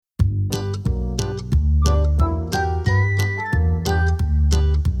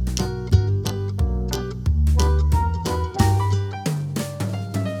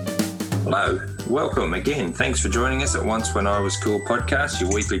welcome again. Thanks for joining us at Once When I Was Cool podcast, your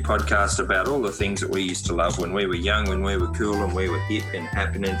weekly podcast about all the things that we used to love when we were young, when we were cool and we were hip and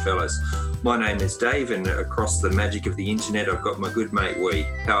happening fellas. My name is Dave, and across the magic of the internet, I've got my good mate Wee.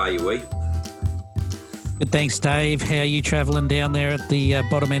 How are you, Wee? Good, thanks, Dave. How are you travelling down there at the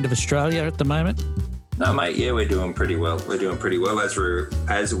bottom end of Australia at the moment? No, mate, yeah, we're doing pretty well.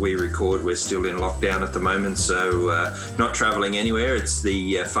 As we record, we're still in lockdown at the moment, so not travelling anywhere. It's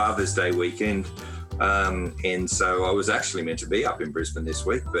the Father's Day weekend, and so I was actually meant to be up in Brisbane this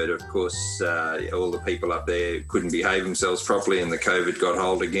week, but of course all the people up there couldn't behave themselves properly and the COVID got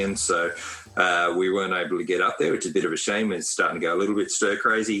hold again, so we weren't able to get up there, which is a bit of a shame. It's starting to go a little bit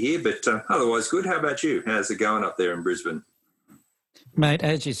stir-crazy here, but otherwise good. How about you? How's it going up there in Brisbane? Mate,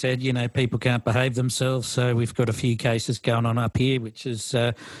 as you said, people can't behave themselves, so we've got a few cases going on up here, which has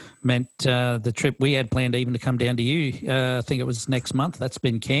meant the trip we had planned even to come down to you, I think it was next month, that's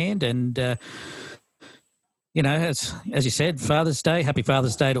been canned. And, as you said, Father's Day, happy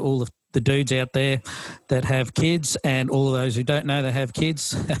Father's Day to all of the dudes out there that have kids, and all of those who don't know they have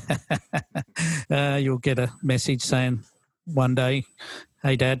kids. You'll get a message saying one day,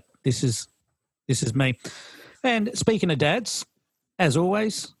 hey, Dad, this is me. And speaking of dads, as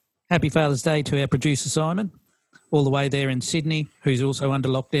always, happy Father's Day to our producer, Simon, all the way there in Sydney, who's also under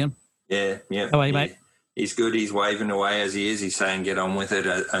lockdown. Yeah. How are you, mate? He's good. He's waving away as he is. He's saying get on with it,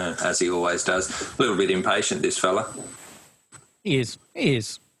 as he always does. A little bit impatient, this fella. He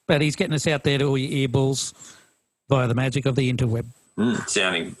is. But he's getting us out there to all your earballs via the magic of the interweb.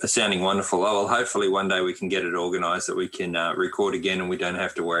 Sounding wonderful. Oh, well, hopefully one day we can get it organised that we can record again and we don't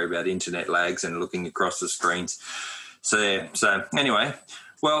have to worry about internet lags and looking across the screens. So anyway,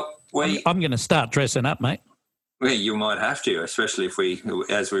 well, I'm going to start dressing up, mate. Well, you might have to, especially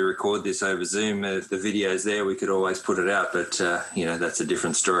as we record this over Zoom, the video's there, we could always put it out, but, that's a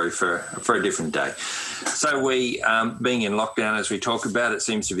different story for a different day. So being in lockdown, as we talk about, it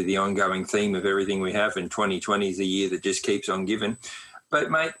seems to be the ongoing theme of everything we have, and 2020 is a year that just keeps on giving. But,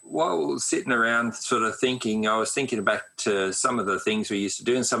 mate, while sitting around sort of thinking, I was thinking back to some of the things we used to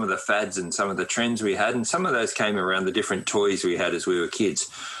do and some of the fads and some of the trends we had, and some of those came around the different toys we had as we were kids.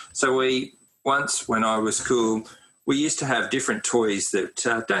 So once, when I was cool, we used to have different toys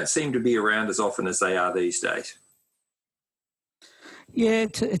that don't seem to be around as often as they are these days. Yeah,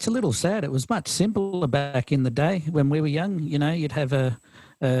 it's a little sad. It was much simpler back in the day when we were young. You'd have a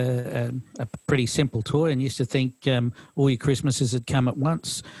pretty simple toy and used to think all your Christmases had come at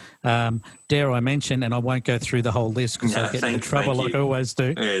once. Dare I mention, and I won't go through the whole list because I'll get into trouble like I always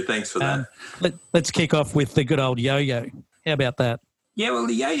do. Yeah, thanks for that. Let's kick off with the good old yo-yo. How about that? Yeah, well,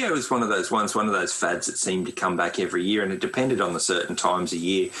 the yo-yo was one of those fads that seemed to come back every year, and it depended on the certain times a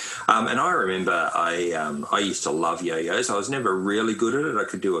year. And I remember I used to love yo-yos. I was never really good at it. I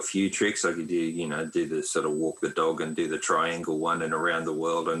could do a few tricks. I could do the sort of walk the dog and do the triangle one and around the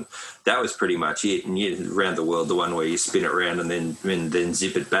world, and that was pretty much it. And around the world, the one where you spin it around and then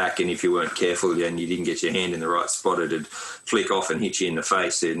zip it back, and if you weren't careful and you didn't get your hand in the right spot, it'd flick off and hit you in the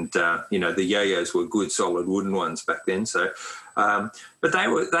face. And the yo-yos were good, solid wooden ones back then. So. But they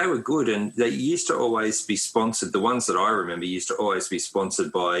were good, and they used to always be sponsored. The ones that I remember used to always be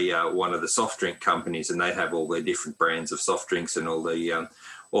sponsored by one of the soft drink companies, and they'd have all their different brands of soft drinks and all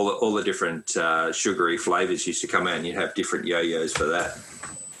the different sugary flavours used to come out, and you'd have different yo-yos for that.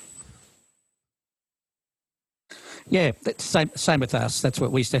 Yeah, that's same with us. That's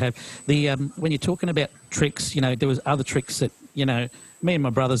what we used to have. The when you're talking about tricks, there was other tricks that me and my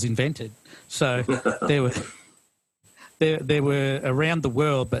brothers invented. So There were around the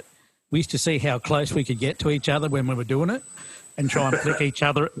world, but we used to see how close we could get to each other when we were doing it and try and flick each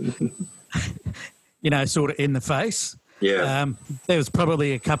other, sort of in the face. Yeah. There was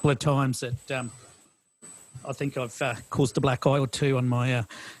probably a couple of times that I think I've caused a black eye or two on my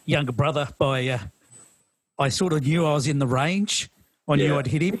younger brother by I sort of knew I was in the range. I knew I'd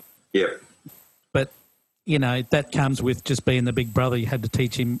hit him. Yeah. But, that comes with just being the big brother. You had to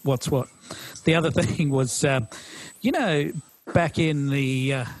teach him what's what. The other thing was... back in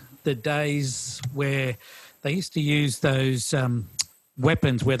the days where they used to use those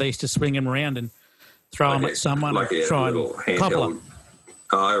weapons where they used to swing them around and throw them at someone and try and copple them.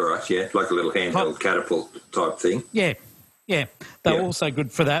 Oh, right, yeah, like a little handheld catapult type thing. Yeah. They were also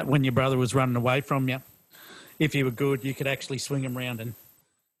good for that when your brother was running away from you. If you were good, you could actually swing them around and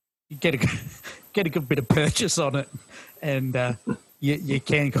get a good bit of purchase on it, and you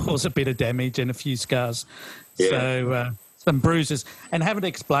can cause a bit of damage and a few scars. Yeah. So some bruises, and having to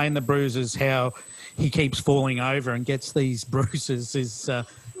explain the bruises, how he keeps falling over and gets these bruises is, I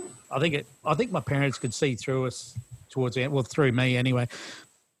think my parents could see through us towards the end, well, through me anyway.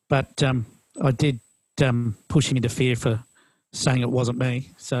 But I did push him into fear for saying it wasn't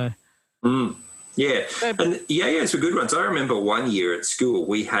me. So. Yeah, and yo-yos were good ones. I remember one year at school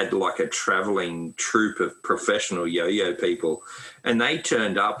we had like a travelling troupe of professional yo-yo people, and they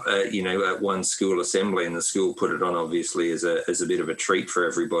turned up, at one school assembly, and the school put it on obviously as a bit of a treat for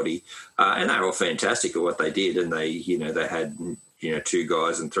everybody, and they were fantastic at what they did, and they had 2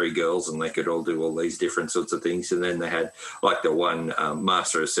 guys and 3 girls, and they could all do all these different sorts of things, and then they had like the one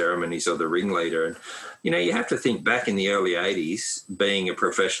master of ceremonies or the ringleader, and you have to think back in the early 80s, being a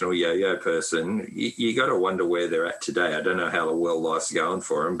professional yo-yo person, you got to wonder where they're at today. I don't know how the world life's going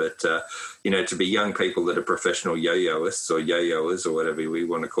for them, but, to be young people that are professional yo-yoists or yo-yoers or whatever we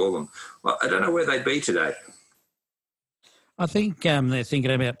want to call them, well, I don't know where they'd be today. I think they're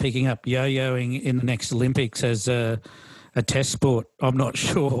thinking about picking up yo-yoing in the next Olympics as a test sport. I'm not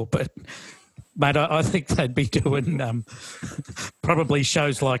sure, but... Mate, I think they'd be doing probably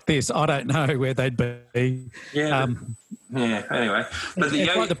shows like this. I don't know where they'd be. Yeah. Anyway. But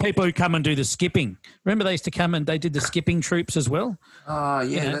it's like the people who come and do the skipping. Remember they used to come and they did the skipping troops as well? Oh,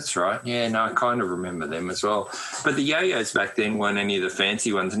 yeah, that's right. Yeah, no, I kind of remember them as well. But the yo-yos back then weren't any of the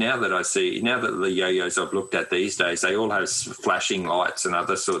fancy ones. Now that the yo-yos I've looked at these days, they all have flashing lights and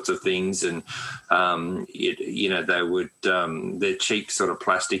other sorts of things. And, they would, they're cheap sort of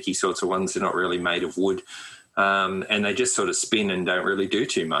plasticky sorts of ones. They're not really made of wood. And they just sort of spin and don't really do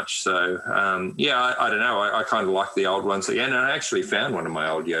too much. So, I don't know. I kind of like the old ones. And I actually found one of my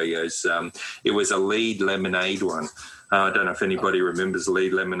old yo-yos. It was a Lead Lemonade one. I don't know if anybody remembers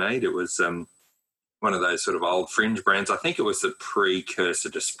Lead Lemonade. It was one of those sort of old fringe brands. I think it was the precursor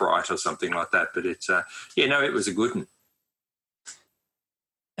to Sprite or something like that. But it was a good one.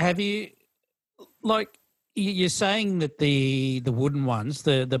 Have you, like... You're saying that the wooden ones,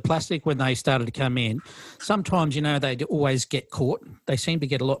 the plastic, when they started to come in, sometimes, they'd always get caught. They seem to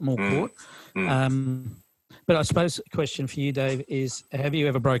get a lot more caught. But I suppose the question for you, Dave, is have you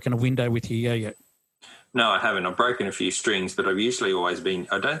ever broken a window with your yo-yo? No, I haven't. I've broken a few strings, but I've usually always been...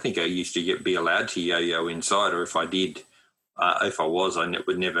 I don't think I used to be allowed to yo-yo inside, or if I did, if I was, I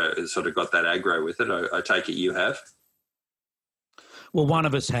would never sort of got that aggro with it. I take it you have? Well, one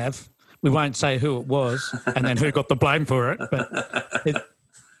of us have. We won't say who it was and then who got the blame for it, but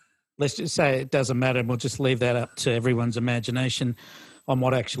let's just say it doesn't matter, and we'll just leave that up to everyone's imagination on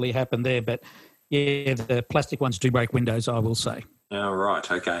what actually happened there. But, yeah, the plastic ones do break windows, I will say. Oh,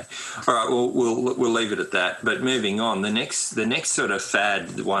 right, okay. All right, well, we'll leave it at that. But moving on, the next sort of fad,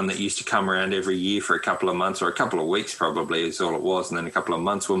 the one that used to come around every year for a couple of months or a couple of weeks probably is all it was, and then a couple of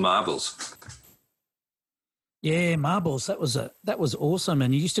months were marbles. Yeah, marbles. That was awesome.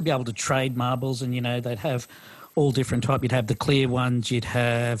 And you used to be able to trade marbles, and they'd have all different type. You'd have the clear ones. You'd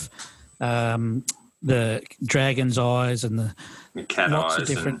have the dragon's eyes and the cat lots eyes of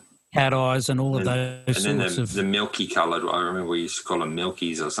different cat eyes and all of those. And then the milky coloured. I remember we used to call them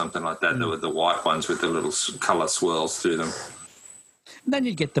milkies or something like that. There were the white ones with the little colour swirls through them. And then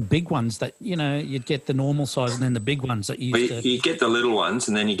you'd get the big ones that, you'd get the normal size and then the big ones that you used to... You get the little ones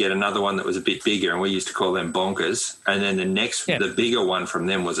and then you get another one that was a bit bigger, and we used to call them bonkers. And then the bigger one from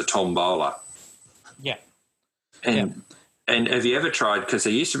them was a tombola. Yeah. And have you ever tried, because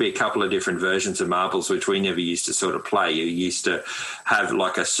there used to be a couple of different versions of marbles which we never used to sort of play. You used to have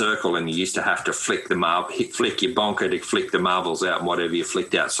like a circle and you used to have to flick your bonker to flick the marbles out, and whatever you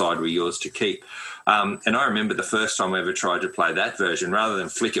flicked outside were yours to keep. And I remember the first time I ever tried to play that version, rather than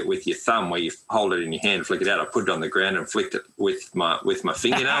flick it with your thumb where you hold it in your hand and flick it out, I put it on the ground and flicked it with my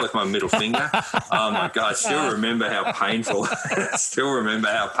fingernail, with my middle finger. Oh, my God, I still remember how painful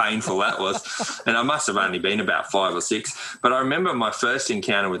that was. And I must have only been about 5 or 6. But I remember my first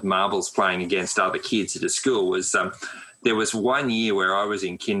encounter with marbles playing against other kids at a school was there was one year where I was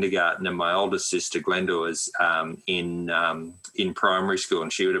in kindergarten and my oldest sister, Glenda, was in primary school,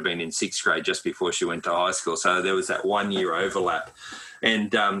 and she would have been in 6th grade just before she went to high school. So there was that 1 year overlap.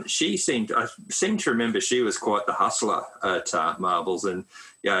 And I seem to remember she was quite the hustler at marbles, and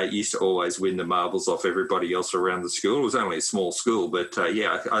used to always win the marbles off everybody else around the school. It was only a small school, but I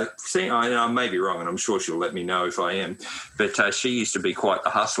may be wrong, and I'm sure she'll let me know if I am. But she used to be quite the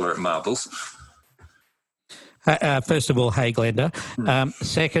hustler at marbles. First of all, hey, Glenda.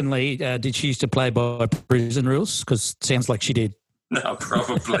 Secondly, did she used to play by prison rules? Because it sounds like she did. No,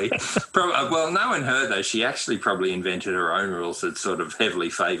 probably. Well, knowing her, though, she actually probably invented her own rules that sort of heavily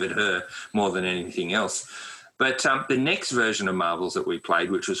favoured her more than anything else. But the next version of marbles that we played,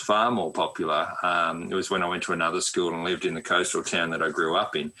 which was far more popular, it was when I went to another school and lived in the coastal town that I grew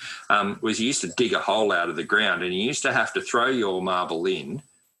up in, was you used to dig a hole out of the ground, and you used to have to throw your marble in,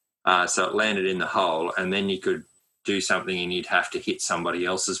 so it landed in the hole, and then you could do something and you'd have to hit somebody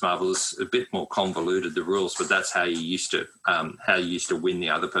else's marble. It was a bit more convoluted, the rules, but that's how you used to win the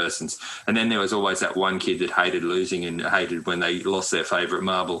other person's. And then there was always that one kid that hated losing and hated when they lost their favourite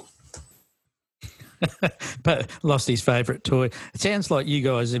marble. But lost his favourite toy. It sounds like you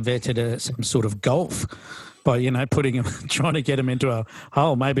guys invented some sort of golf by, putting him, trying to get him into a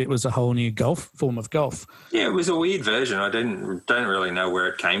hole. Maybe it was a whole new form of golf. Yeah, it was a weird version. I don't really know where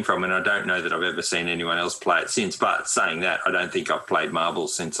it came from, and I don't know that I've ever seen anyone else play it since. But saying that, I don't think I've played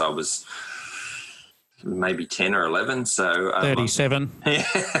marbles since I was maybe 10 or 11. So 37.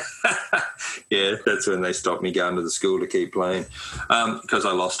 Yeah, that's when they stopped me going to the school to keep playing because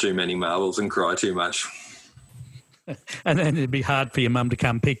I lost too many marbles and cried too much. And then it'd be hard for your mum to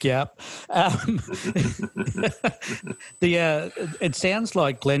come pick you up. It sounds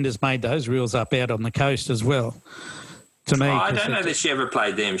like Glenda's made those rules up out on the coast as well. To me, I don't know that she ever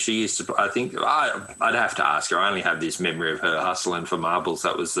played them. She used to. I think I'd have to ask her. I only have this memory of her hustling for marbles.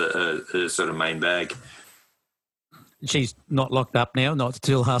 That was her sort of main bag. She's not locked up now. Not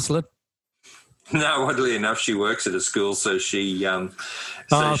still hustling. No, oddly enough, she works at a school, so she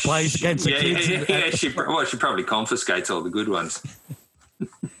plays against the kids. Yeah. She probably confiscates all the good ones.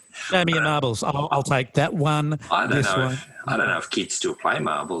 Show me your marbles. I'll take that one. I don't know if kids still play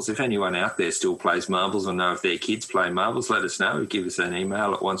marbles. If anyone out there still plays marbles or know if their kids play marbles, let us know. Give us an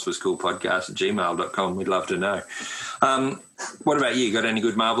email at oncewascoolpodcast@gmail.com. We'd love to know. What about you? Got any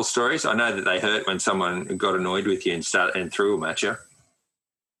good marble stories? I know that they hurt when someone got annoyed with you and threw them at you.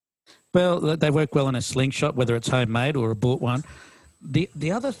 Well, they work well in a slingshot, whether it's homemade or a bought one.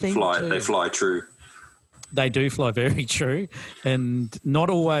 The other thing they fly true. They do fly very true, and not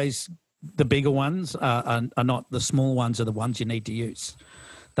always the bigger ones are not the small ones are the ones you need to use.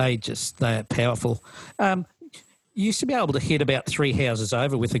 They're powerful. You used to be able to hit about 3 houses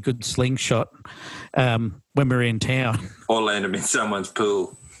over with a good slingshot when we were in town. Or land them in someone's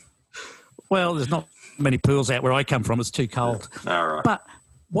pool. Well, there's not many pools out where I come from. It's too cold. All right. But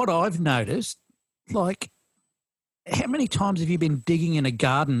what I've noticed, like, how many times have you been digging in a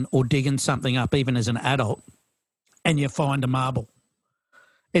garden or digging something up, even as an adult, and you find a marble?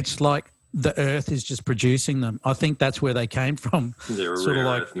 It's like the earth is just producing them. I think that's where they came from. They're a rare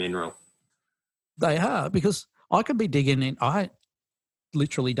earth mineral. They are, because I could be digging in. I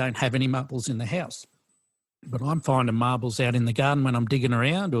literally don't have any marbles in the house, but I'm finding marbles out in the garden when I'm digging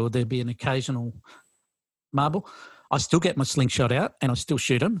around, or there'd be an occasional marble. I still get my slingshot out and I still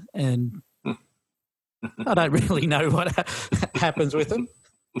shoot them, and I don't really know what happens with them.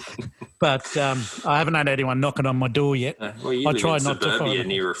 But I haven't had anyone knocking on my door yet. Well, you live in suburbia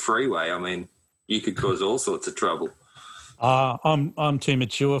near a freeway. I mean, you could cause all sorts of trouble. I'm too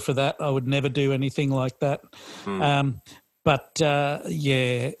mature for that. I would never do anything like that.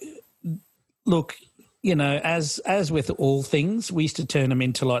 Yeah, look, as with all things, we used to turn them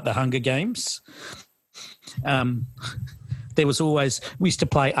into like the Hunger Games. There was always, we used to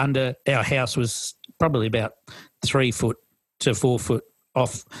play under, our house was probably about 3 foot to 4 foot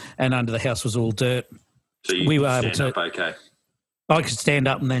off, and under the house was all dirt. So we were able to, okay. I could stand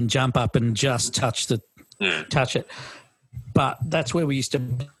up and then jump up and just touch it. But that's where we used to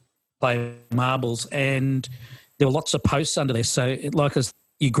play marbles, and there were lots of posts under there. So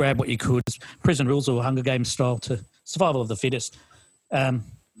you grab what you could, prison rules or Hunger Games style, to survival of the fittest.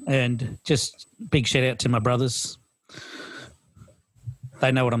 And just big shout out to my brothers.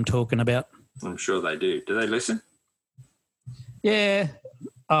 They know what I'm talking about. I'm sure they do. Do they listen? Yeah.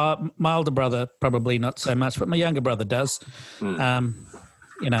 My older brother probably not so much, but my younger brother does. My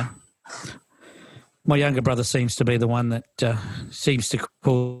younger brother seems to be the one that seems to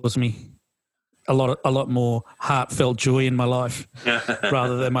cause me a lot more heartfelt joy in my life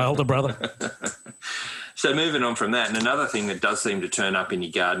rather than my older brother. So moving on from that, and another thing that does seem to turn up in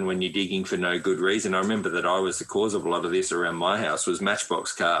your garden when you're digging for no good reason, I remember that I was the cause of a lot of this around my house, was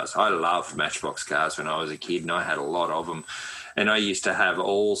Matchbox cars. I loved Matchbox cars when I was a kid, and I had a lot of them. And I used to have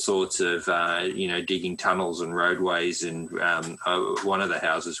all sorts of, digging tunnels and roadways. And one of the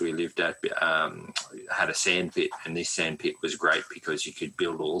houses we lived at had a sand pit, and this sand pit was great because you could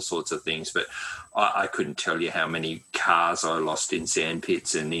build all sorts of things. But I couldn't tell you how many cars I lost in sand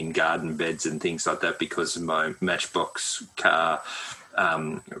pits and in garden beds and things like that because of my Matchbox car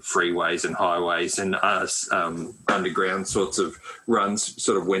freeways and highways and underground sorts of runs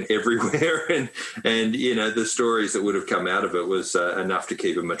sort of went everywhere, and the stories that would have come out of it was enough to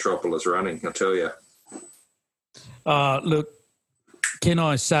keep a metropolis running, I'll tell you. Look, can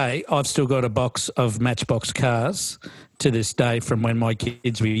I say I've still got a box of Matchbox cars to this day from when my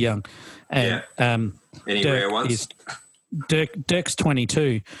kids were young. And, any rare ones? Dirk's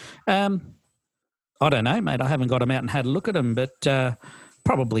 22. I don't know, mate. I haven't got them out and had a look at them, but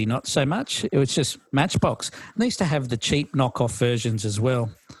probably not so much. It was just Matchbox. They used to have the cheap knockoff versions as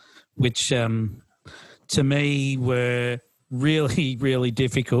well, which to me were really, really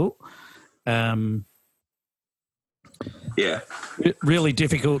difficult. Really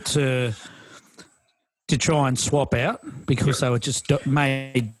difficult to try and swap out because they were just they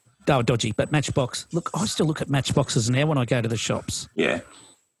were dodgy. But Matchbox, look, I still look at Matchboxes now when I go to the shops. Yeah.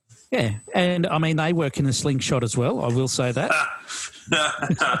 Yeah, and I mean, they work in a slingshot as well, I will say that. You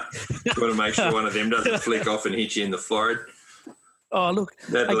want to make sure one of them doesn't flick off and hit you in the forehead. Oh, look.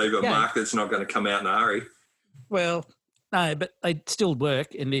 That'd leave a mark that's not going to come out in a hurry. Well, no, but they still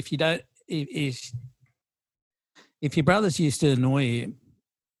work. And if you don't, if your brothers used to annoy you, you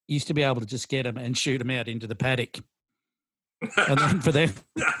used to be able to just get them and shoot them out into the paddock. And then for them.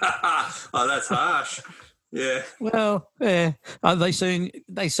 Oh, that's harsh. Yeah. Well, yeah. They soon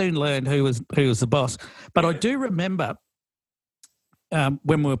learned who was the boss. But I do remember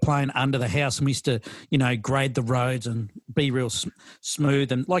when we were playing under the house and we used to, grade the roads and be real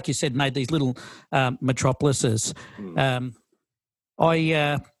smooth. And like you said, made these little metropolises. I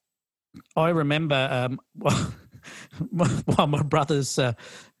remember while my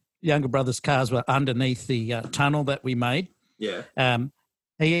younger brother's cars were underneath the tunnel that we made. Yeah.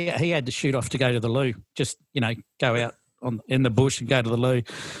 He had to shoot off to go to the loo, just, go out in the bush and go to the loo.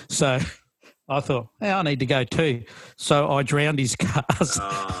 So I thought, hey, I need to go too. So I drowned his cars.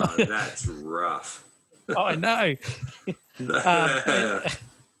 Oh, that's rough. I know.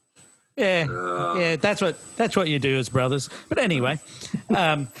 Yeah, that's what you do as brothers. But anyway.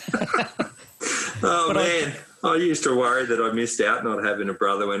 Man, I used to worry that I missed out not having a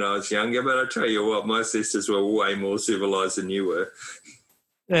brother when I was younger, but I tell you what, my sisters were way more civilised than you were.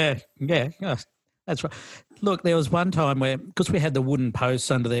 Yeah, that's right. Look, there was one time where, because we had the wooden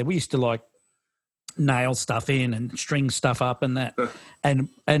posts under there, we used to nail stuff in and string stuff up and that, and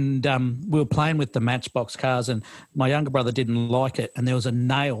we were playing with the Matchbox cars, and my younger brother didn't like it, and there was a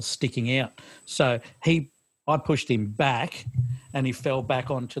nail sticking out, so I pushed him back, and he fell back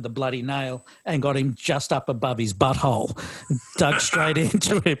onto the bloody nail and got him just up above his butthole, dug straight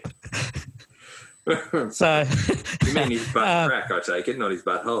into him. So you mean his butt crack? I take it, not his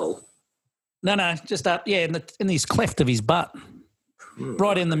butthole. No, just up. Yeah, in his cleft of his butt,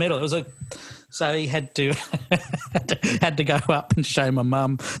 right in the middle. It was so he had to go up and show my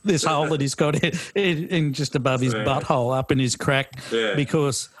mum this hole that he's got in just above his butthole, up in his crack,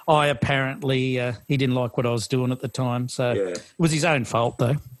 because I apparently he didn't like what I was doing at the time. So it was his own fault,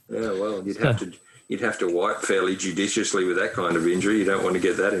 though. Yeah, well, you'd have to wipe fairly judiciously with that kind of injury. You don't want to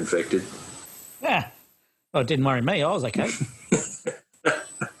get that infected. Yeah. Well, it didn't worry me. I was okay.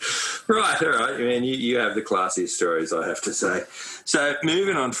 Right, all right. I mean, you have the classiest stories, I have to say. So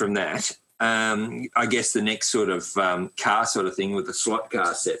moving on from that, I guess the next sort of car sort of thing with the slot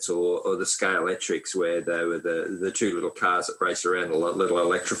car sets or the Scalextrics, where they were the two little cars that race around a little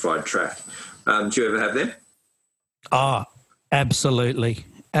electrified track. Did you ever have them? Oh, absolutely.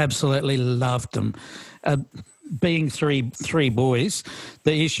 Absolutely loved them. Being three boys,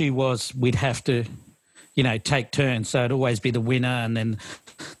 the issue was we'd have to, take turns. So it'd always be the winner and then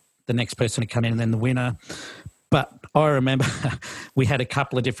the next person to come in and then the winner. But I remember we had a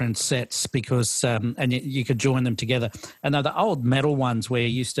couple of different sets because, and you could join them together. And they're the old metal ones where you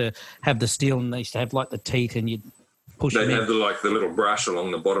used to have the steel and they used to have the teeth and you'd push them in. They'd have the little brush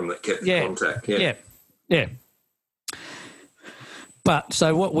along the bottom that kept the contact. Yeah. But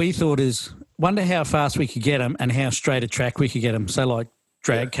so what we thought is, wonder how fast we could get them and how straight a track we could get them. So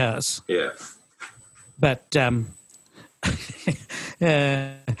drag cars. Yeah. But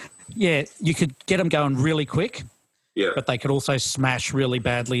you could get them going really quick. Yeah. But they could also smash really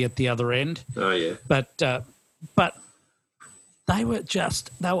badly at the other end. Oh yeah. But they were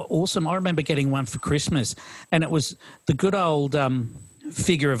awesome. I remember getting one for Christmas, and it was the good old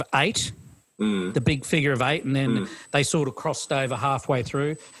figure of 8. The big figure of 8, and then they sort of crossed over halfway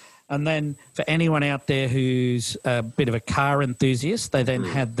through. And then for anyone out there who's a bit of a car enthusiast, they then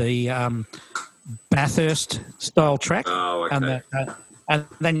had the Bathurst-style track. Oh, okay. And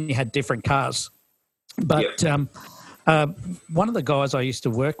then you had different cars. But one of the guys I used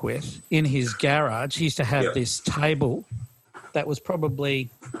to work with, in his garage, he used to have this table that was probably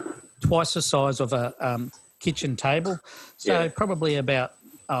twice the size of a kitchen table. So probably about...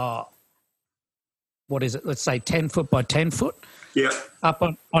 what is it? Let's say 10 foot by 10 foot. Yeah. Up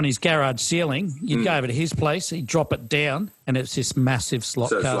on his garage ceiling. You'd go over to his place, he'd drop it down, and it's this massive slot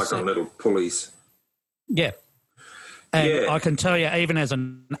car. So it's like on little pulleys. Yeah. And I can tell you, even as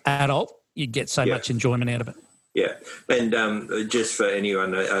an adult, you'd get so much enjoyment out of it. Yeah, and just for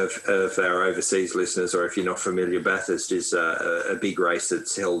anyone of our overseas listeners, or if you're not familiar, Bathurst is a big race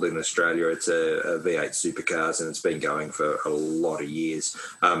that's held in Australia. It's a V8 supercars, and it's been going for a lot of years.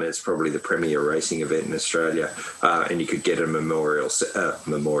 It's probably the premier racing event in Australia, and you could get a memorial, a set, a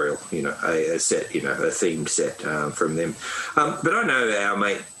themed set from them. But I know our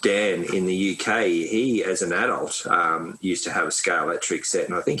mate Dan in the UK, he, as an adult, used to have a Scalextric set,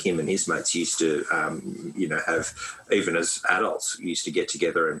 and I think him and his mates used to, have, even as adults, used to get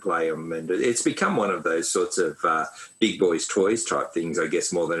together and play them. And it's become one of those sorts of big boys' toys type things, I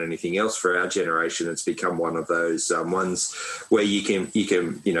guess, more than anything else for our generation. It's become one of those ones where you can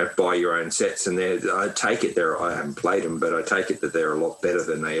buy your own sets, and I take it I haven't played them, but I take it that they're a lot better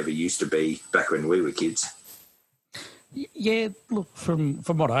than they ever used to be back when we were kids. Yeah, look, from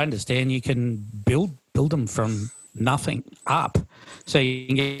what I understand, you can build them from nothing up, so you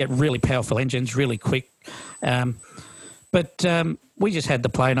can get really powerful engines really quick. But we just had the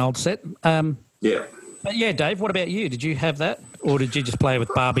plain old set. Yeah. But yeah, Dave, what about you? Did you have that, or did you just play with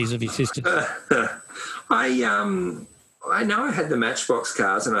Barbies of your sisters? I know I had the Matchbox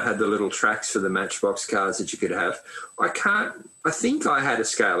cars, and I had the little tracks for the Matchbox cars that you could have. I think I had a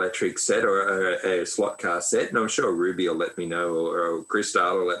Scalextric set or a slot car set, and I'm sure Ruby will let me know, or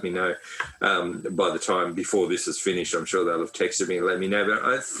Crystal will let me know by the time before this is finished. I'm sure they'll have texted me and let me know. But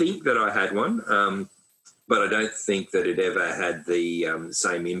I think that I had one, but I don't think that it ever had the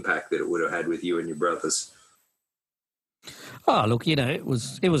same impact that it would have had with you and your brothers. Oh, look, it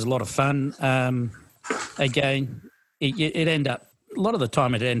was a lot of fun. Again, it end up a lot of the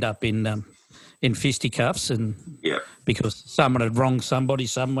time. It end up in fisticuffs, and because someone had wronged somebody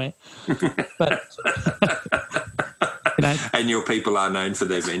somewhere. But and your people are known for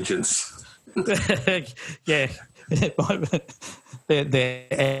their vengeance. Yeah, their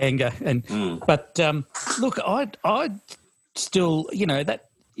anger, and but look, I still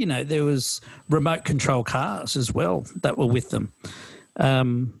there was remote control cars as well that were with them.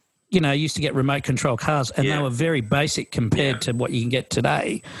 I used to get remote control cars, and they were very basic compared to what you can get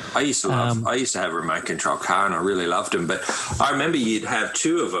today. I used to have a remote control car, and I really loved them. But I remember you'd have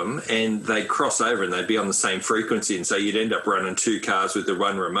two of them, and they'd cross over, and they'd be on the same frequency, and so you'd end up running two cars with the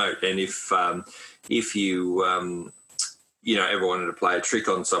one remote. And if you ever wanted to play a trick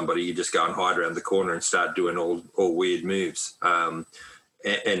on somebody, you just go and hide around the corner and start doing all weird moves.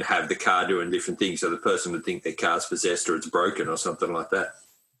 And have the car doing different things, so the person would think their car's possessed or it's broken or something like that.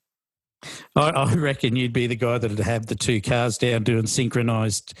 I reckon you'd be the guy that would have the two cars down doing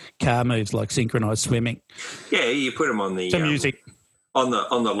synchronised car moves, like synchronised swimming. Yeah, you put them on the music on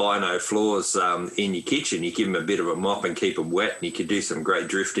the lino floors in your kitchen. You give them a bit of a mop and keep them wet, and you could do some great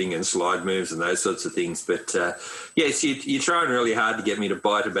drifting and slide moves and those sorts of things. But yes, you're trying really hard to get me to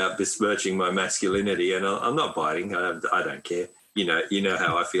bite about besmirching my masculinity, and I'm not biting. I don't care. You know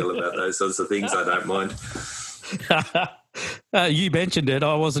how I feel about those sorts of things. I don't mind. You mentioned it.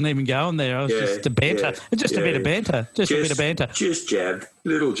 I wasn't even going there. I was just a banter. A bit of banter. Just a bit of banter. Just jabbed.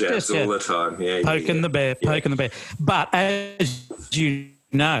 Little jabs all the time. Yeah, poking the bear. But as you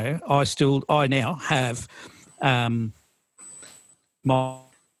know, I now have my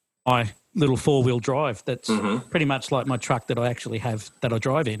little four-wheel drive that's pretty much like my truck that I actually have, that I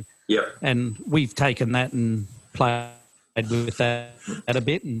drive in. Yep. And we've taken that and played with that a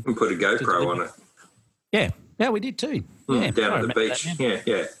bit. And put a GoPro on it. Yeah, we did too. Down at the beach.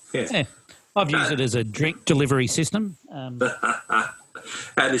 Yeah. I've used it as a drink delivery system. How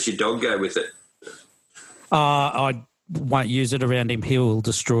does your dog go with it? I won't use it around him. He'll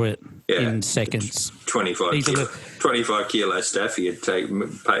destroy it in seconds. 25 kilo staff, you'd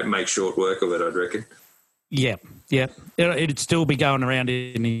make short work of it, I'd reckon. Yeah. It'd still be going around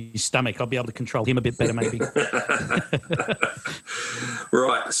in his stomach. I'll be able to control him a bit better, maybe.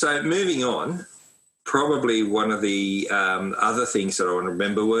 Right, so moving on. Probably one of the other things that I want to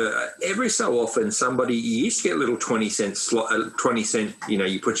remember were every so often you used to get a little 20 cent,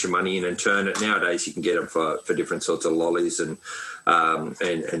 you put your money in and turn it. Nowadays you can get them for different sorts of lollies and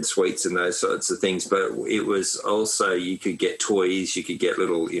sweets and those sorts of things. But it was also, you could get toys, you could get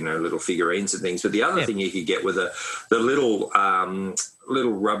little figurines and things. But the other thing you could get were the little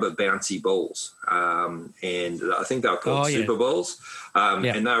rubber bouncy balls. And I think they were called Super Balls. And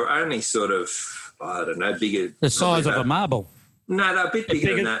they were only sort of, I don't know, bigger. The size of a marble. No, they're a bit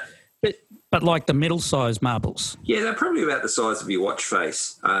bigger than that. But like the middle-sized marbles. Yeah, they're probably about the size of your watch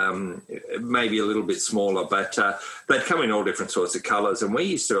face, maybe a little bit smaller, but they'd come in all different sorts of colours. And we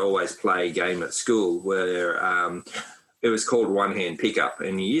used to always play a game at school where it was called one-hand pickup,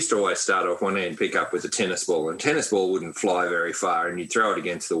 and you used to always start off one-hand pickup with a tennis ball, and tennis ball wouldn't fly very far, and you'd throw it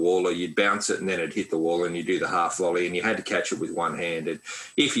against the wall, or you'd bounce it and then it'd hit the wall, and you do the half volley, and you had to catch it with one hand. And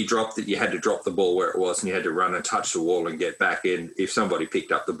if you dropped it, you had to drop the ball where it was, and you had to run and touch the wall and get back in. If somebody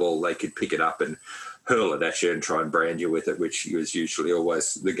picked up the ball, they could pick it up and hurl it at you and try and brand you with it, which was usually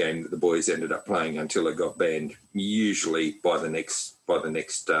always the game that the boys ended up playing until it got banned, usually by the next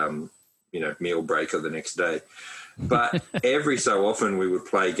meal break or the next day. But every so often we would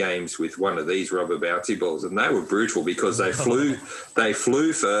play games with one of these rubber bouncy balls, and they were brutal because they flew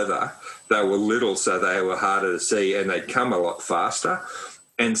further. They were little, so they were harder to see, and they'd come a lot faster.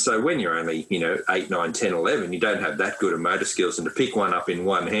 And so when you're only, 8, 9, 10, 11, you don't have that good of motor skills, and to pick one up in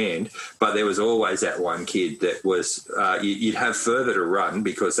one hand, but there was always that one kid that was, you'd have further to run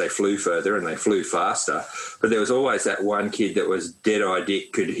because they flew further and they flew faster, but there was always that one kid that was dead-eye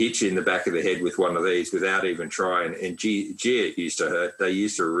Dick, could hit you in the back of the head with one of these without even trying, and gee, it used to hurt. They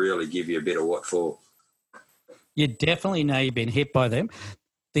used to really give you a bit of what for. You definitely know you've been hit by them.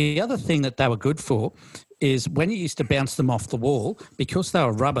 The other thing that they were good for is when you used to bounce them off the wall, because they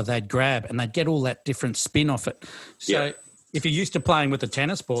were rubber, they'd grab and they'd get all that different spin off it. So if you're used to playing with a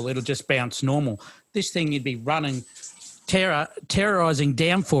tennis ball, it'll just bounce normal. This thing, you'd be running, terrorising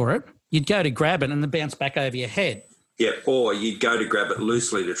down for it. You'd go to grab it and then bounce back over your head. Yeah, or you'd go to grab it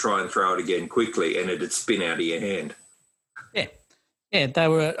loosely to try and throw it again quickly, and it'd spin out of your hand. Yeah, they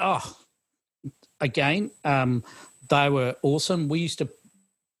were, they were awesome. We used to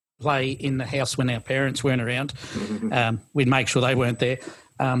play in the house when our parents weren't around. We'd make sure they weren't there.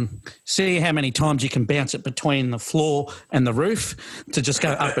 See how many times you can bounce it between the floor and the roof to just go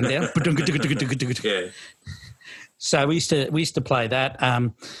up and down. Yeah. So we used to play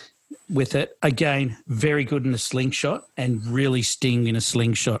that with it. Again, very good in a slingshot and really sting in a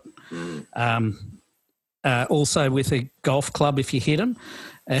slingshot. Also with a golf club, if you hit them,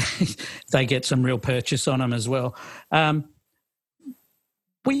 they get some real purchase on them as well.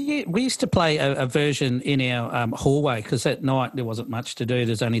 We used to play a version in our hallway because at night there wasn't much to do.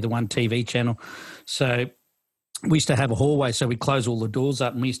 There's only the one TV channel. So we used to have a hallway, so we'd close all the doors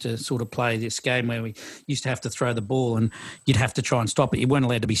up, and we used to sort of play this game where we used to have to throw the ball and you'd have to try and stop it. You weren't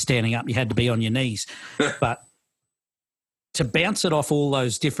allowed to be standing up. You had to be on your knees. But to bounce it off all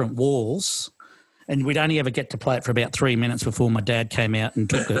those different walls, and we'd only ever get to play it for about 3 minutes before my dad came out and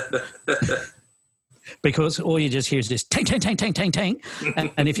took it. Because all you just hear is this tang, tang, tang, tang, tang, tang.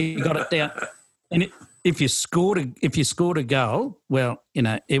 And if you got it down, and if you scored a goal, well,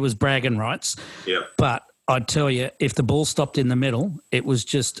 it was bragging rights. Yeah. But I'd tell you, if the ball stopped in the middle, it was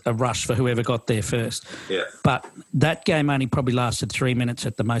just a rush for whoever got there first. Yeah. But that game only probably lasted 3 minutes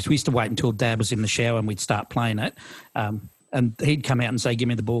at the most. We used to wait until Dad was in the shower and we'd start playing it. And he'd come out and say, "Give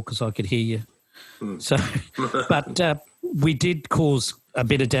me the ball," because I could hear you. So, but we did cause a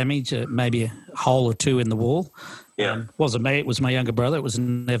bit of damage, maybe a hole or two in the wall. Yeah. Wasn't me, it was my younger brother. It was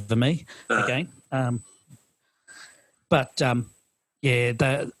never me again. Playing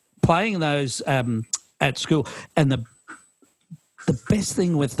those at school, and the best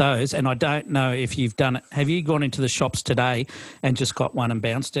thing with those, and I don't know if you've done it, have you gone into the shops today and just got one and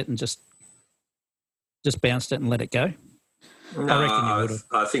bounced it and just bounced it and let it go? No, I reckon you would have.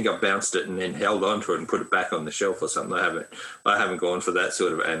 I think I bounced it and then held on to it and put it back on the shelf or something. I haven't gone for that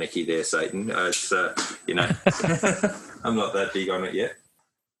sort of anarchy there, Satan. It's, I'm not that big on it yet.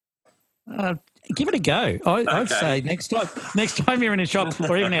 Give it a go. I'd say next time you're in a shop,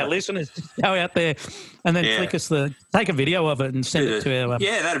 or even our listeners, just go out there and then take a video of it and send it to our.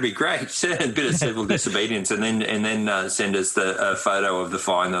 Yeah, that'd be great. Send a bit of civil disobedience, and then send us the photo of the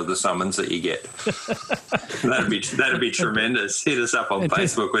fine or the summons that you get. that'd be tremendous. Hit us up on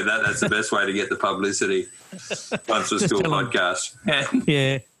Facebook with that. That's the best way to get the publicity. Once the school podcast.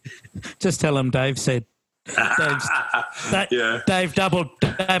 Yeah, just tell them Dave said. Dave double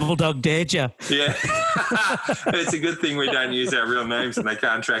dog dared you. Yeah, it's a good thing we don't use our real names and they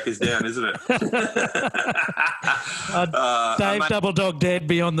can't track us down, isn't it? Dave double dog dared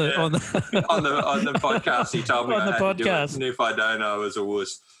me on the podcast. He told me on the podcast, and if I don't, I was a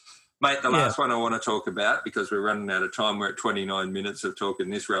wuss. Mate, the last one I want to talk about, because we're running out of time. We're at 29 minutes of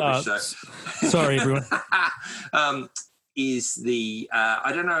talking this rubbish. Sorry, everyone. Is the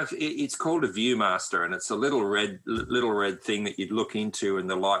I don't know if it's called a Viewmaster, and it's a little red thing that you'd look into and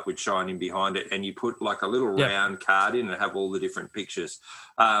the light would shine in behind it, and you put like a little round card in and have all the different pictures.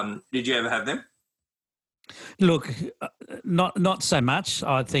 Did you ever have them? Look, not so much.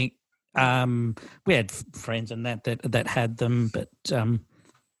 I think we had friends and that had them, but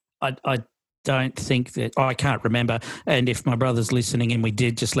I don't think that I can't remember. And if my brother's listening and we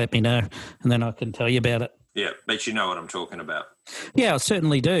did, just let me know, and then I can tell you about it. Yeah, but you know what I'm talking about. Yeah, I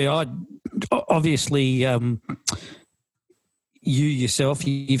certainly do. Obviously, you yourself,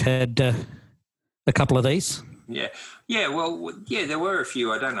 you've had a couple of these. Yeah. Well, there were a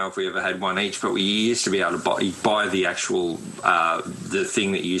few. I don't know if we ever had one each, but we used to be able to buy the actual the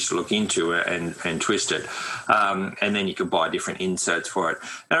thing that you used to look into and twist it, and then you could buy different inserts for it.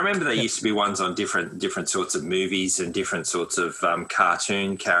 And I remember there used to be ones on different sorts of movies and different sorts of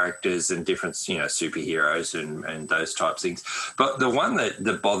cartoon characters and different superheroes and those types of things. But the one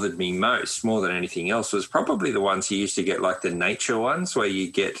that bothered me most, more than anything else, was probably the ones you used to get, like the nature ones, where you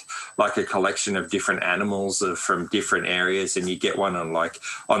get like a collection of different animals from different areas, and you get one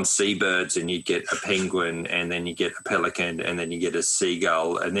on seabirds, and you get a penguin, and then you get a pelican, and then you get a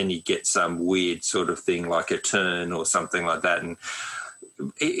seagull, and then you get some weird sort of thing like a tern or something like that,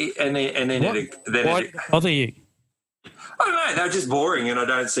 Why bother you? I don't know. They were just boring, and I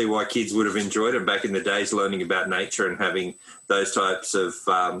don't see why kids would have enjoyed them back in the days, learning about nature and having those types of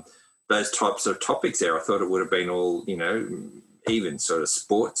topics there. I thought it would have been all even sort of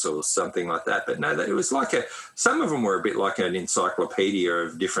sports or something like that. But no, it was like some of them were a bit like an encyclopedia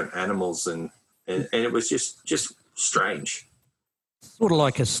of different animals, and it was just strange. Sort of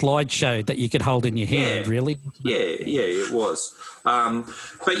like a slideshow that you could hold in your hand, really. Yeah, it was.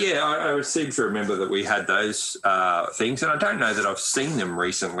 But yeah, I seem to remember that we had those things, and I don't know that I've seen them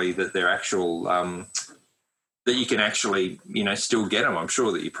recently, that they're actual that you can actually, still get them. I'm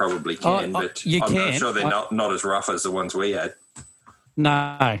sure that you probably can, but I'm not sure they're not as rough as the ones we had.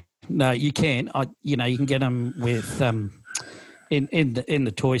 No, you can. You can get them with in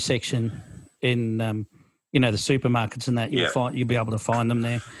the toy section in the supermarkets and that. You'll be able to find them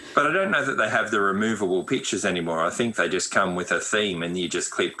there. But I don't know that they have the removable pictures anymore. I think they just come with a theme, and you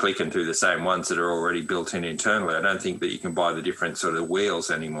just keep clicking through the same ones that are already built in internally. I don't think that you can buy the different sort of wheels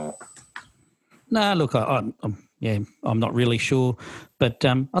anymore. No, look, I'm not really sure, but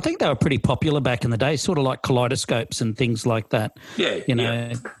I think they were pretty popular back in the day, sort of like kaleidoscopes and things like that. Yeah.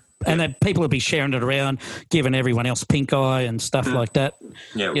 And then people would be sharing it around, giving everyone else pink eye and stuff like that.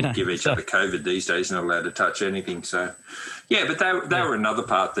 Yeah, we give each other COVID these days, not allowed to touch anything. So, yeah, but they were another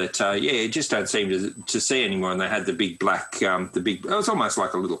part that, it just don't seem to see anymore. And they had the big black, it was almost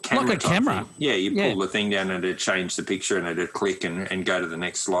like a little camera. Like a camera. Thing. Yeah, you pull the thing down and it'd change the picture and it'd click and go to the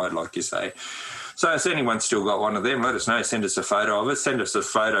next slide, like you say. So has anyone still got one of them, let us know. Send us a photo of it. Send us a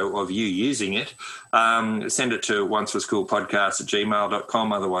photo of you using it. Send it to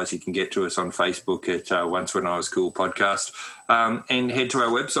oncewascoolpodcast@gmail.com. Otherwise, you can get to us on Facebook at Once When I Was Cool Podcast. And head to our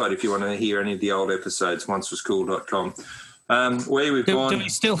website if you want to hear any of the old episodes, oncewascool.com. Where we've gone. Do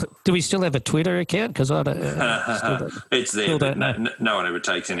we still have a Twitter account? Because I don't. It's there. But no one ever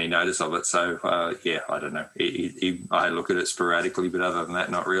takes any notice of it. So I don't know. I look at it sporadically, but other than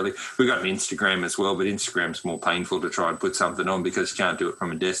that, not really. We've got an Instagram as well, but Instagram's more painful to try and put something on because you can't do it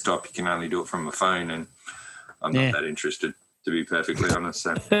from a desktop. You can only do it from a phone, and I'm not that interested, to be perfectly honest.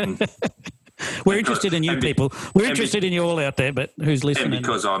 So. We're interested in you people. We're interested in you all out there, but who's listening? And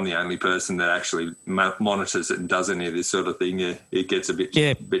because I'm the only person that actually monitors it and does any of this sort of thing, it gets a bit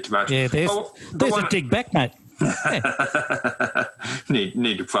too much. Yeah, there's a dig back, mate. need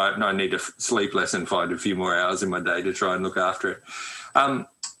to sleep less and find a few more hours in my day to try and look after it. I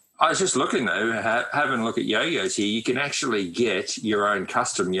was just looking, though, having a look at yo-yos here. You can actually get your own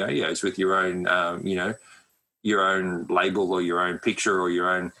custom yo-yos with your own, your own label or your own picture or your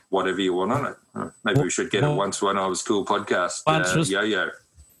own whatever you want on it. Maybe we should get a Once When I Was Cool podcast yo-yo.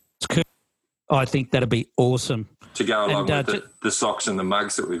 I think that'd be awesome. To go along with the socks and the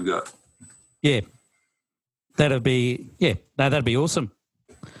mugs that we've got. Yeah. That'd be awesome.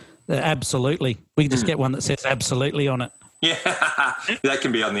 Absolutely. We can just get one that says absolutely on it. Yeah, that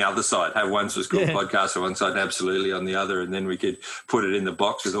can be on the other side. Have Once Was Cool podcast on one side and absolutely on the other, and then we could put it in the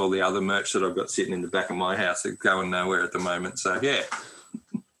box with all the other merch that I've got sitting in the back of my house that's going nowhere at the moment. So, yeah.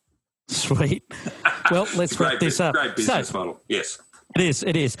 Sweet. Well, let's wrap this up. Great business model, yes.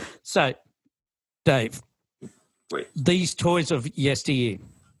 It is. So, Dave, these toys of yesteryear.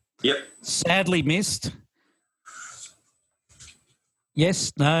 Yep. Sadly missed.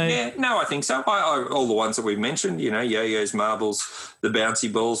 Yes, no? Yeah, no, I think so. All the ones that we've mentioned, yo-yos, marbles, the bouncy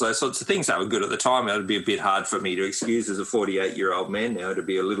balls, those sorts of things, they were good at the time. It would be a bit hard for me to excuse as a 48-year-old man now. It would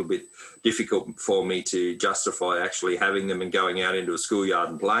be a little bit difficult for me to justify actually having them and going out into a schoolyard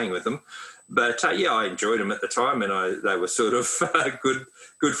and playing with them. But, I enjoyed them at the time, and they were sort of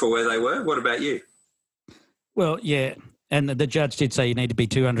good for where they were. What about you? Well, yeah. And the judge did say you need to be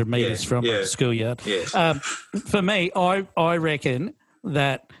 200 metres from a schoolyard. Yes. For me, I reckon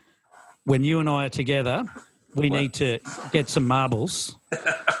that when you and I are together, we need to get some marbles.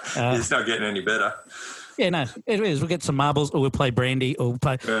 It's not getting any better. Yeah, no, it is. We'll get some marbles, or we'll play brandy, or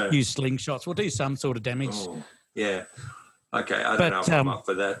we'll use slingshots. We'll do some sort of damage. Oh, yeah. Okay, I don't know if I'm up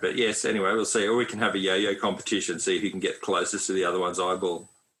for that, but yes, anyway, we'll see. Or we can have a yo-yo competition, see who can get closest to the other one's eyeball.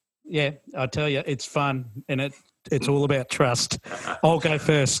 Yeah, I tell you, it's fun, and it's all about trust. I'll go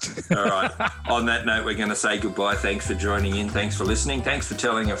first. All right. On that note, we're going to say goodbye. Thanks for joining in. Thanks for listening. Thanks for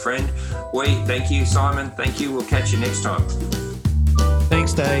telling a friend. Thank you, Simon. Thank you. We'll catch you next time.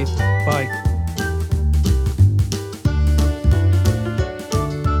 Thanks, Dave. Bye.